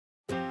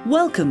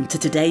Welcome to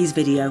today's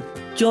video.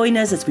 Join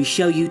us as we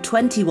show you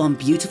 21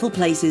 beautiful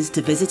places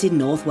to visit in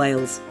North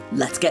Wales.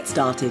 Let's get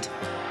started.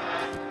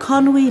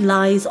 Conwy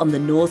lies on the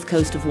north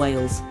coast of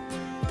Wales.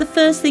 The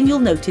first thing you'll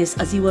notice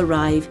as you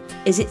arrive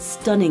is its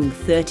stunning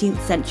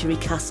 13th century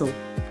castle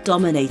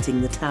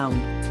dominating the town.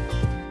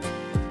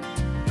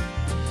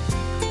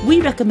 We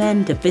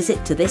recommend a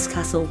visit to this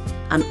castle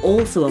and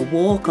also a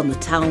walk on the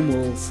town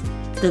walls.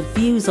 The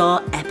views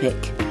are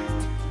epic.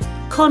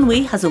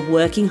 Conwy has a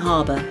working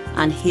harbour,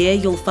 and here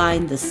you'll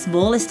find the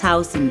smallest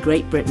house in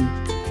Great Britain.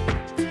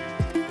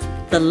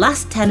 The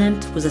last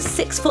tenant was a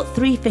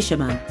 6'3"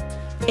 fisherman.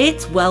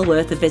 It's well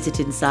worth a visit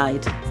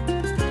inside.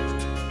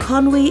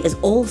 Conwy is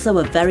also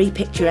a very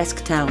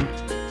picturesque town.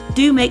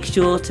 Do make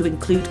sure to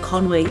include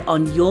Conwy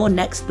on your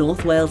next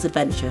North Wales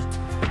adventure.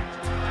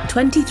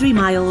 23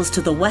 miles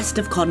to the west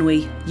of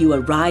Conwy, you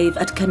arrive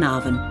at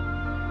Carnarvon.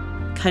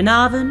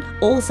 Carnarvon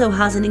also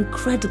has an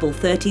incredible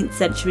 13th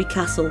century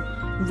castle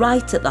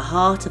right at the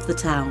heart of the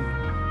town.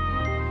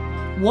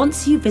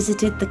 Once you've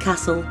visited the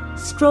castle,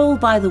 stroll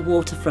by the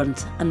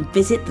waterfront and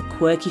visit the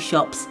quirky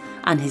shops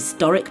and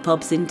historic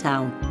pubs in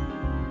town.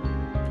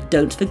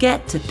 Don't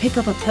forget to pick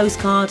up a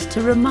postcard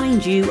to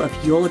remind you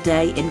of your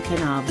day in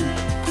Carnarvon.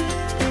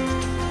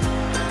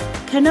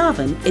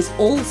 Carnarvon is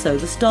also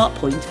the start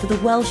point for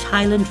the Welsh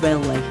Highland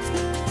Railway.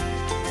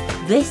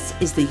 This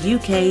is the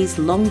UK's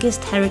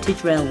longest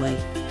heritage railway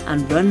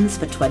and runs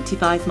for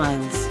 25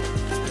 miles.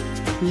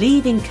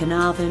 Leaving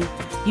Carnarvon,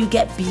 you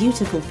get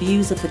beautiful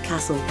views of the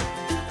castle,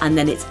 and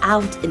then it's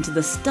out into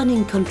the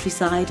stunning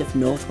countryside of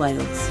North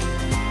Wales.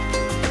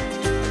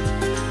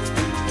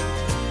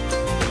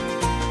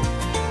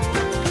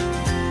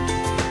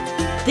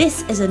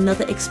 This is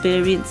another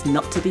experience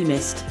not to be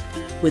missed,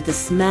 with the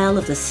smell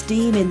of the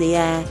steam in the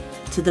air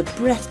to the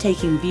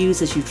breathtaking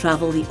views as you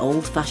travel the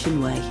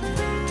old-fashioned way.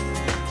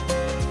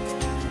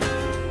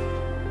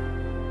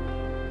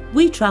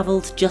 We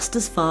travelled just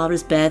as far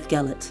as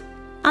Barmouth,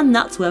 and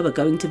that's where we're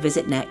going to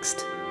visit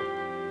next.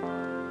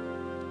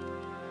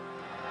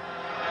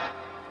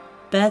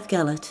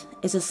 Barmouth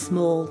is a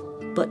small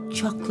but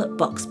chocolate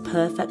box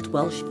perfect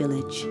Welsh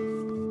village.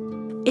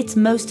 It's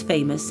most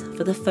famous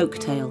for the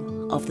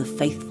folktale of the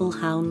faithful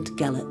hound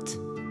Gelert.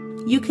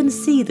 You can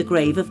see the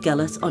grave of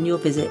Gelert on your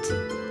visit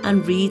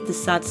and read the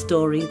sad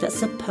story that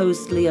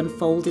supposedly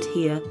unfolded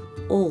here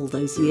all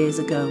those years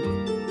ago.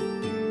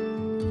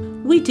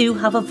 We do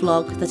have a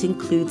vlog that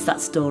includes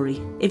that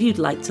story if you'd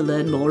like to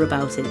learn more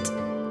about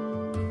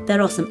it.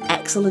 There are some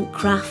excellent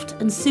craft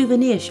and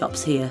souvenir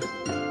shops here,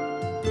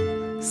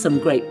 some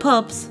great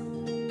pubs,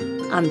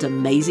 and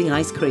amazing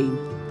ice cream.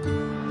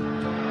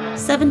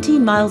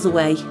 17 miles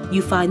away,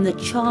 you find the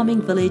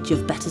charming village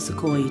of Bettws.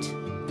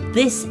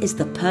 This is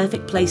the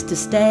perfect place to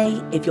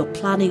stay if you're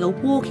planning a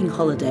walking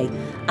holiday,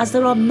 as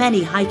there are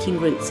many hiking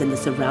routes in the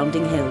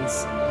surrounding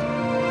hills.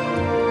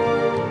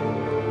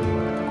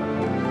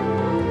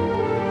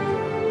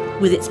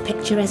 With its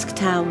picturesque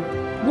town,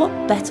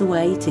 what better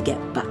way to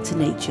get back to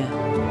nature?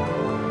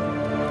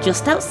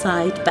 Just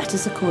outside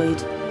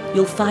Bettws,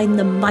 you'll find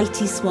the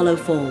mighty Swallow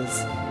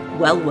Falls,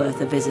 well worth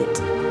a visit.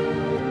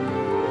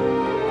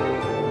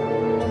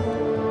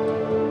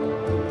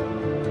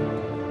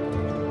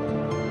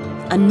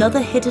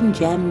 Another hidden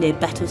gem near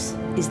Bettws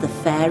is the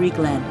Fairy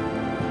Glen.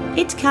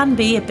 It can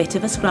be a bit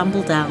of a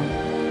scramble down,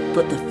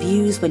 but the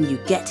views when you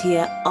get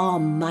here are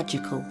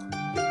magical.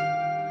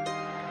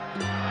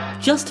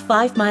 Just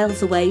 5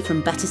 miles away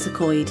from Bettws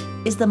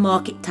is the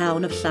market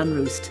town of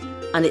Llanrwst,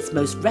 and its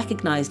most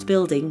recognised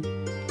building,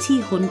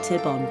 Tŷ Hwnt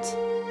i'r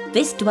Bont.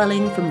 This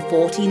dwelling from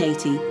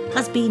 1480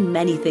 has been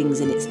many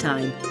things in its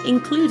time,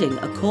 including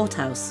a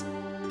courthouse.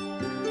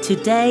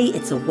 Today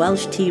it's a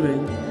Welsh tea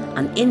room,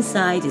 and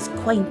inside is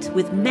quaint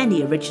with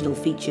many original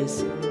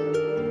features.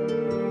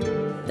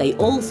 They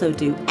also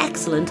do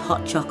excellent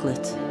hot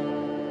chocolate.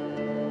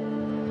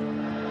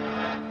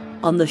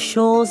 On the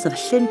shores of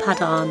Llyn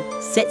Padarn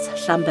sits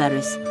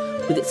Llanberis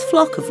with its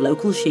flock of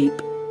local sheep.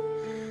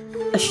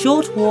 A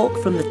short walk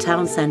from the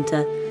town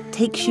centre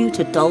takes you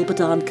to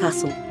Dolbadarn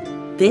Castle.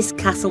 This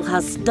castle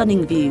has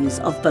stunning views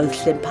of both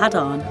Llyn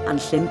Padarn and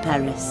Llyn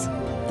Peris.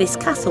 This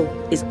castle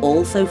is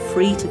also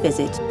free to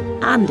visit,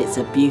 and it's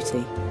a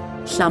beauty.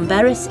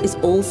 Llanberis is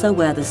also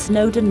where the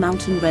Snowdon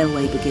Mountain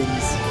Railway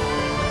begins.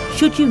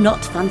 Should you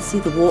not fancy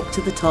the walk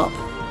to the top,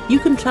 you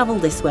can travel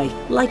this way,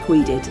 like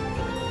we did.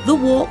 The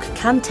walk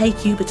can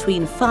take you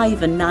between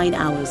 5 and 9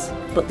 hours,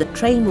 but the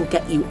train will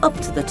get you up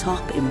to the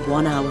top in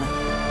 1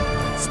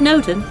 hour.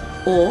 Snowdon,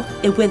 or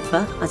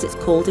Iwyddfa as it's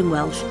called in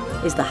Welsh,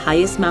 is the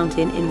highest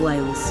mountain in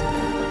Wales.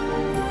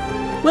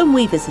 When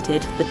we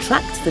visited, the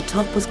track to the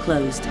top was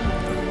closed.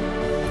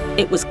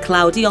 It was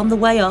cloudy on the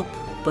way up,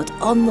 but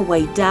on the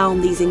way down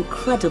these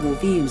incredible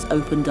views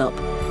opened up.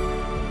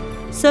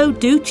 So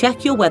do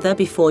check your weather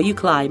before you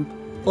climb,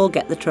 or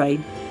get the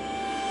train.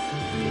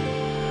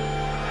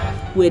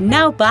 We're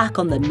now back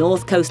on the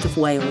north coast of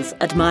Wales,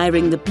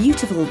 admiring the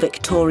beautiful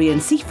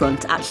Victorian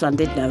seafront at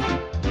Llandudno.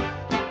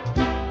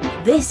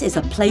 This is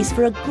a place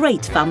for a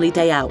great family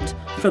day out,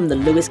 from the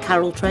Lewis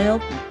Carroll Trail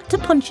to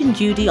Punch and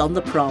Judy on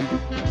the prom.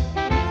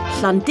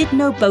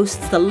 Llandudno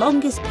boasts the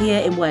longest pier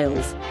in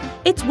Wales.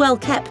 It's well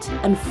kept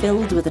and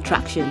filled with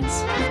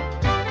attractions.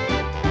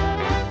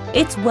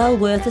 It's well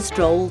worth a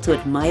stroll to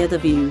admire the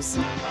views.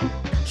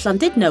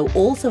 Llandudno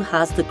also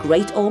has the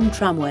Great Orme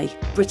Tramway,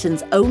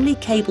 Britain's only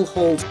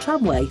cable-hauled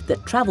tramway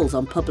that travels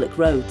on public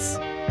roads.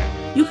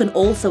 You can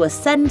also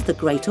ascend the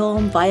Great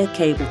Orme via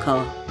cable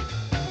car.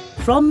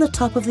 From the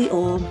top of the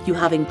Orme, you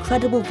have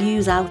incredible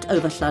views out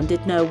over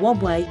Llandudno one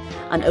way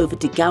and over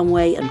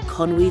Diganway and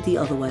Conwy the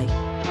other way.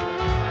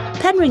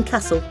 Penrhyn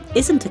Castle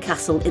isn't a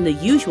castle in the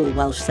usual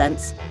Welsh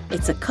sense.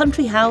 It's a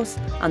country house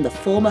and the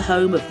former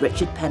home of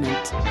Richard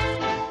Pennant.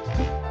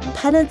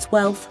 Pennant's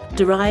wealth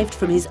derived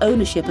from his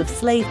ownership of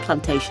slave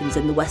plantations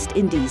in the West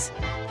Indies.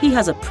 He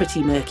has a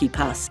pretty murky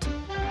past.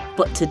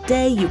 But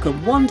today you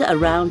can wander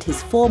around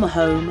his former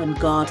home and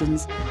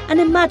gardens and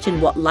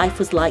imagine what life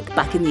was like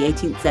back in the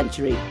 18th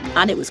century.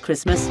 And it was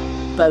Christmas.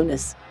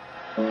 Bonus.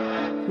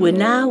 We're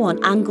now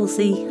on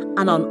Anglesey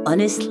and on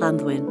Ynys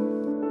Llanddwyn.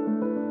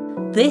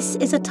 This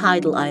is a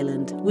tidal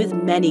island with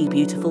many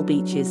beautiful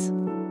beaches.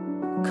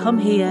 Come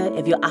here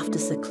if you're after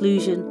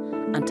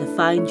seclusion and to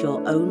find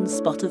your own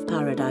spot of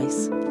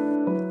paradise.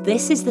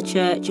 This is the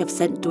church of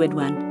St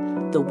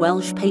Dwynwen, the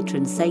Welsh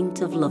patron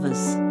saint of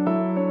lovers.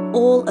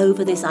 All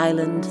over this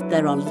island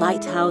there are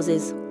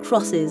lighthouses,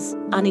 crosses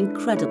and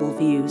incredible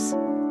views.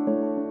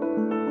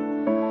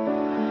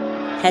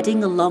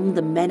 Heading along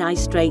the Menai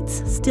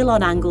Straits, still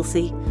on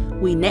Anglesey,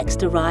 we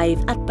next arrive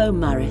at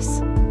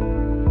Beaumaris.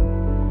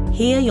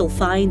 Here you'll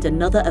find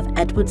another of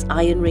Edward's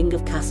iron ring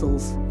of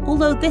castles,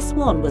 although this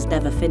one was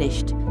never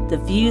finished.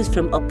 The views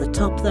from up the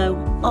top, though,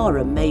 are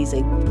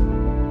amazing.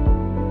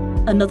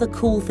 Another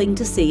cool thing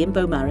to see in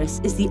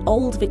Beaumaris is the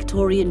old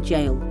Victorian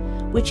jail,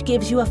 which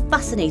gives you a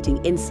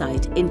fascinating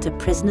insight into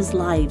prisoners'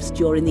 lives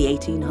during the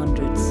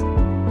 1800s.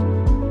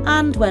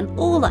 And when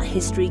all that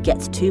history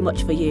gets too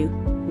much for you,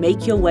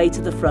 make your way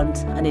to the front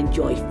and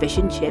enjoy fish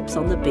and chips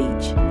on the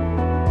beach.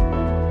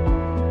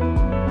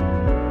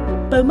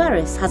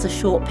 Beaumaris has a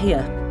short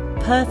pier,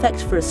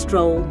 perfect for a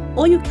stroll,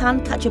 or you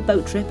can catch a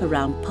boat trip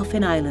around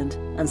Puffin Island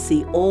and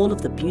see all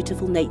of the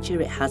beautiful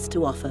nature it has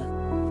to offer.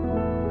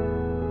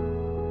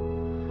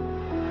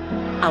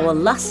 Our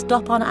last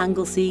stop on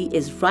Anglesey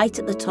is right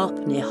at the top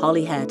near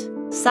Holyhead.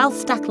 South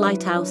Stack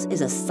Lighthouse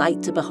is a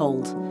sight to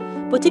behold,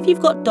 but if you've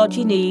got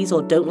dodgy knees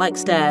or don't like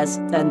stairs,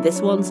 then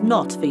this one's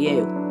not for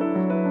you.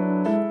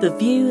 The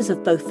views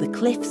of both the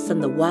cliffs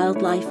and the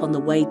wildlife on the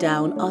way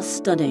down are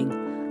stunning,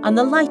 and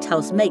the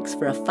lighthouse makes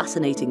for a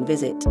fascinating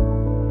visit.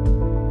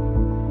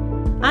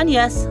 And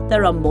yes,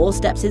 there are more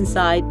steps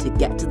inside to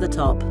get to the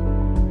top.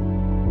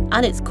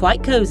 And it's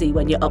quite cosy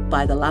when you're up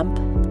by the lamp.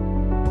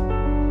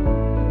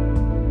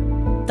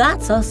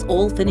 That's us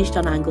all finished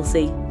on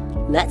Anglesey.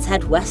 Let's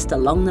head west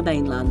along the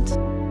mainland.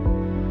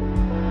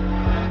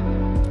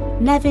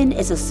 Nevin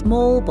is a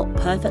small but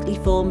perfectly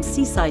formed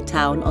seaside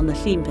town on the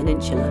Llŷn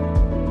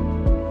Peninsula.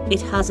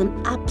 It has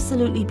an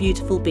absolutely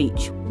beautiful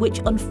beach, which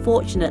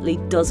unfortunately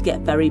does get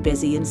very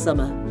busy in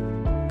summer.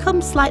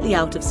 Come slightly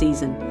out of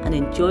season and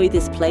enjoy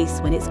this place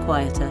when it's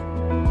quieter.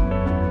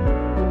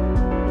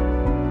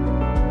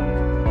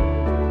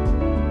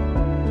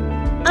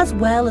 As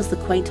well as the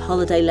quaint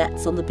holiday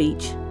lets on the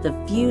beach, the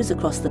views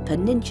across the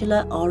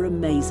peninsula are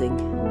amazing.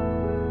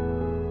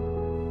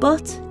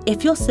 But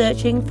if you're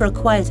searching for a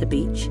quieter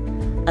beach,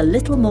 a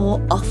little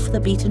more off the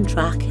beaten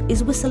track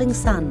is Whistling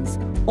Sands,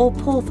 or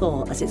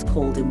Porthor as it's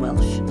called in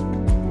Welsh.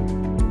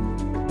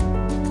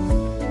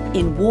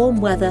 In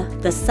warm weather,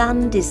 the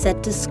sand is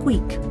said to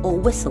squeak or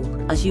whistle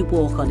as you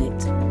walk on it.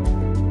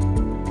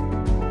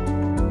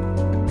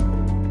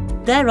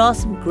 There are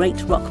some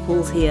great rock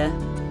pools here,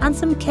 and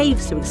some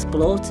caves to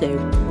explore too.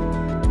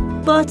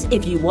 But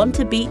if you want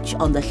a beach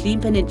on the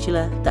Llŷn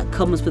Peninsula that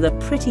comes with a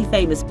pretty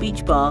famous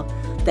beach bar,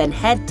 then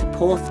head to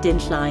Porth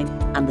Dinllaen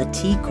and the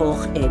Tŷ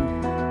Coch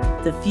Inn.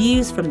 The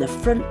views from the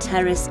front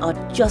terrace are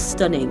just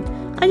stunning,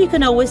 and you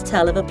can always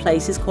tell if a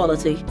place is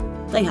quality.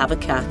 They have a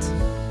cat.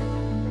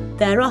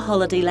 There are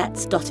holiday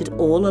lets dotted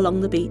all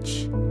along the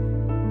beach.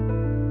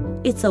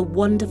 It's a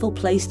wonderful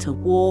place to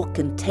walk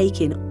and take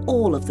in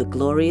all of the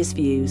glorious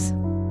views.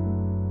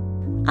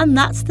 And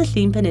that's the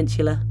Llŷn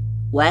Peninsula.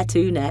 Where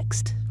to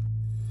next?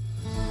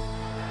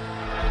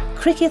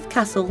 Criccieth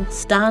Castle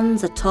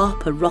stands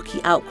atop a rocky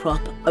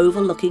outcrop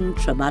overlooking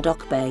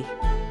Tremadoc Bay.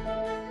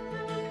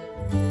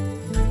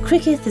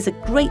 Criccieth is a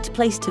great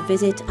place to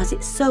visit as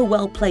it's so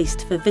well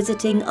placed for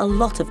visiting a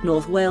lot of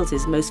North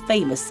Wales's most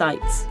famous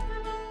sites.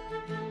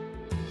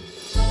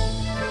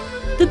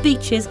 The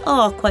beaches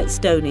are quite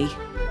stony,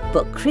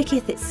 but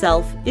Criccieth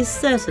itself is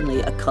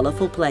certainly a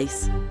colourful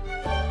place.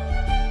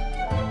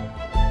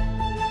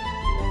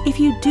 If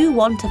you do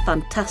want a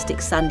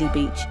fantastic sandy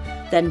beach,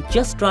 then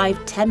just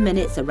drive 10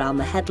 minutes around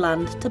the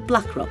headland to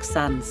Blackrock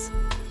Sands.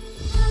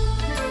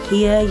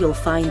 Here you'll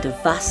find a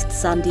vast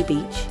sandy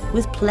beach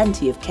with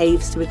plenty of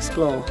caves to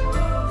explore.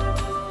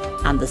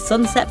 And the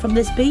sunset from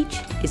this beach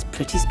is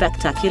pretty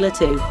spectacular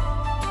too.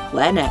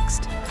 Where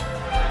next?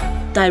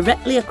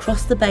 Directly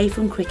across the bay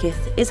from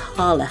Criccieth is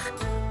Harlech,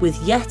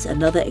 with yet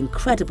another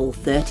incredible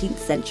 13th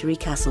century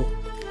castle.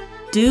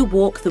 Do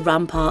walk the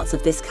ramparts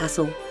of this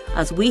castle,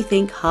 as we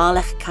think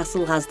Harlech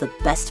Castle has the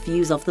best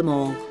views of them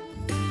all.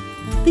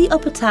 The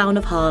upper town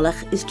of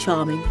Harlech is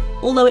charming,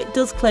 although it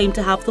does claim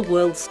to have the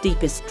world's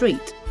steepest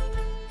street.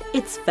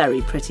 It's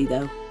very pretty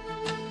though.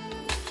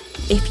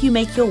 If you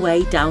make your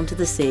way down to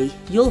the sea,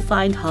 you'll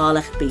find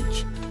Harlech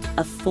Beach,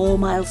 a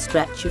 4-mile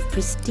stretch of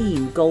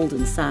pristine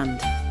golden sand.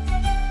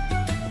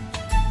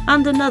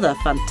 And another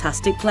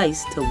fantastic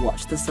place to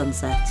watch the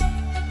sunset.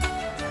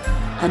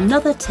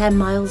 Another 10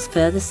 miles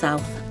further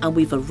south and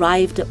we've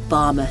arrived at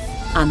Barmouth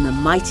and the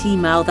mighty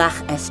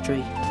Mawddach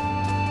Estuary.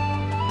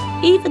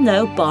 Even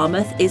though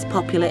Barmouth is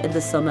popular in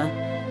the summer,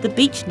 the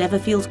beach never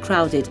feels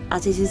crowded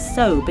as it is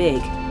so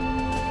big.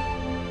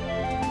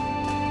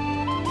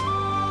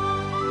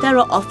 There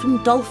are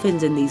often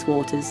dolphins in these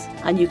waters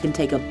and you can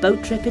take a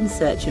boat trip in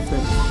search of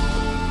them.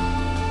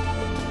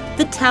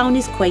 The town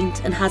is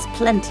quaint and has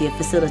plenty of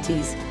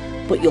facilities,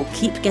 but you'll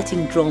keep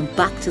getting drawn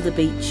back to the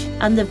beach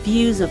and the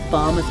views of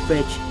Barmouth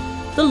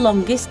Bridge, the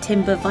longest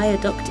timber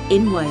viaduct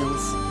in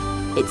Wales.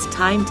 It's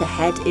time to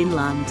head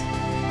inland.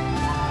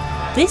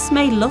 This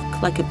may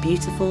look like a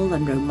beautiful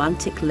and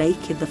romantic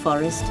lake in the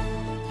forest.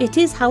 It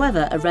is,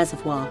 however, a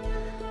reservoir,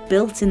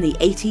 built in the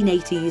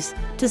 1880s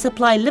to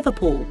supply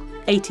Liverpool,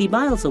 80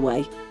 miles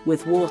away,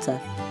 with water.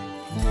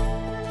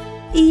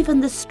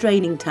 Even the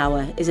straining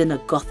tower is in a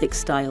Gothic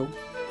style.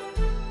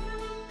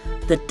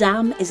 The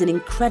dam is an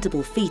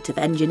incredible feat of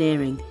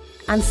engineering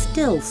and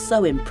still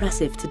so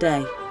impressive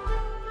today.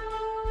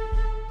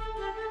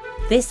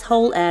 This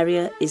whole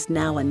area is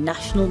now a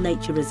national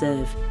nature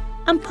reserve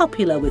and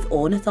popular with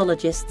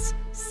ornithologists,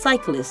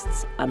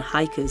 cyclists and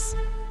hikers.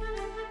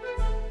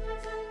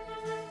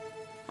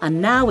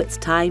 And now it's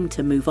time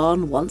to move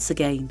on once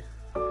again.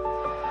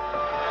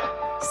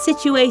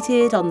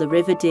 Situated on the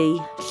River Dee,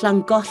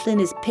 Llangollen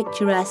is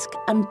picturesque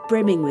and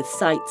brimming with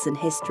sights and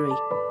history.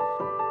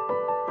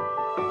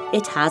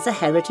 It has a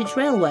heritage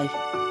railway,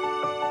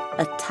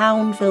 a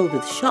town filled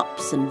with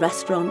shops and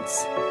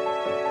restaurants,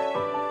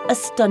 a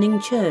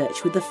stunning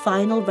church with the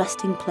final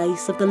resting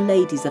place of the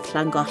ladies of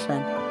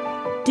Llangollen.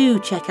 Do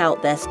check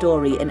out their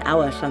story in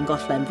our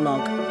Llangollen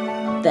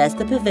vlog. There's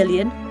the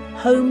pavilion,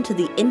 home to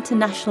the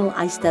International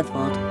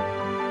Eisteddfod,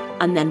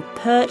 and then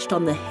perched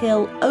on the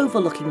hill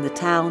overlooking the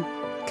town,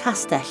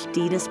 Castell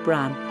Dinas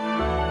Bran.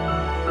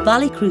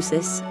 Valley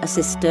Crucis, a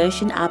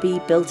Cistercian abbey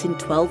built in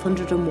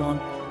 1201,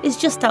 is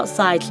just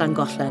outside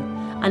Llangollen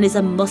and is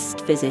a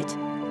must visit,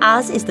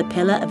 as is the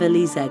Pillar of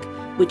Eliseg,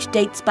 which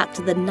dates back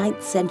to the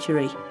 9th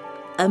century.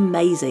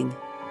 Amazing.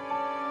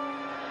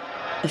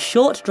 A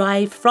short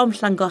drive from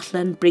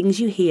Llangollen brings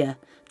you here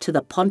to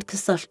the Pont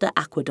Cysylltu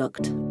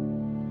Aqueduct.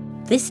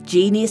 This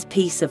genius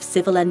piece of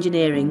civil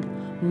engineering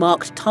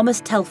marked Thomas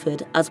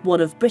Telford as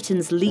one of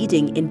Britain's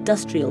leading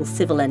industrial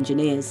civil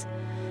engineers.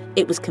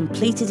 It was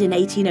completed in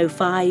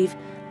 1805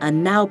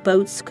 and now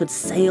boats could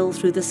sail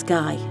through the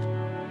sky.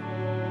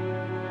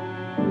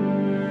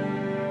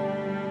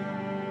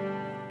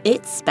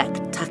 It's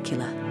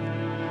spectacular.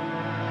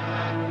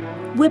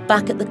 We're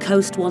back at the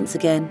coast once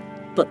again,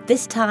 but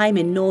this time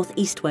in North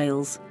East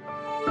Wales.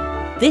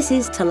 This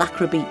is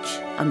Talacra Beach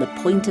and the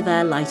Point of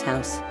Ayr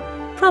Lighthouse,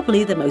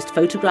 probably the most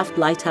photographed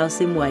lighthouse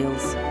in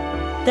Wales.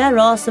 There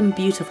are some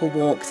beautiful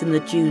walks in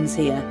the dunes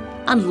here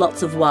and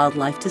lots of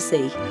wildlife to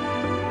see.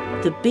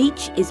 The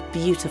beach is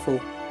beautiful,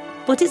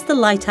 but it's the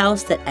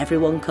lighthouse that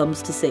everyone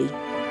comes to see.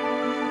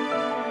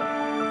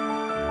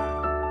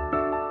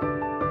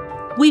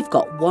 We've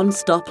got one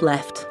stop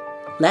left.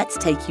 Let's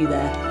take you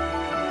there.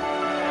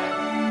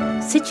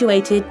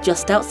 Situated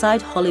just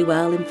outside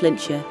Holywell in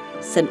Flintshire,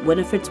 St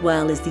Winifred's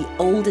Well is the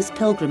oldest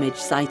pilgrimage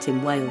site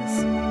in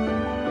Wales.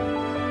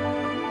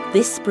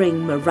 This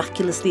spring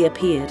miraculously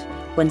appeared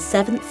when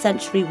 7th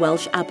century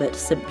Welsh abbot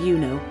St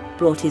Buno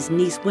brought his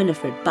niece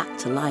Winifred back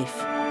to life.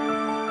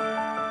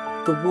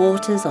 The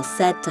waters are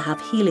said to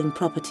have healing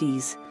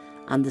properties,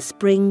 and the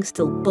spring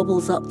still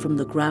bubbles up from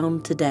the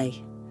ground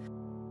today.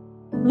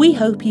 We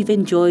hope you've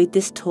enjoyed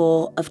this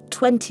tour of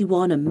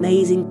 21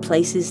 amazing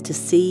places to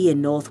see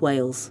in North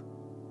Wales.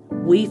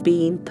 We've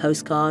been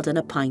Postcard and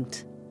a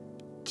Pint.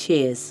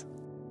 Cheers.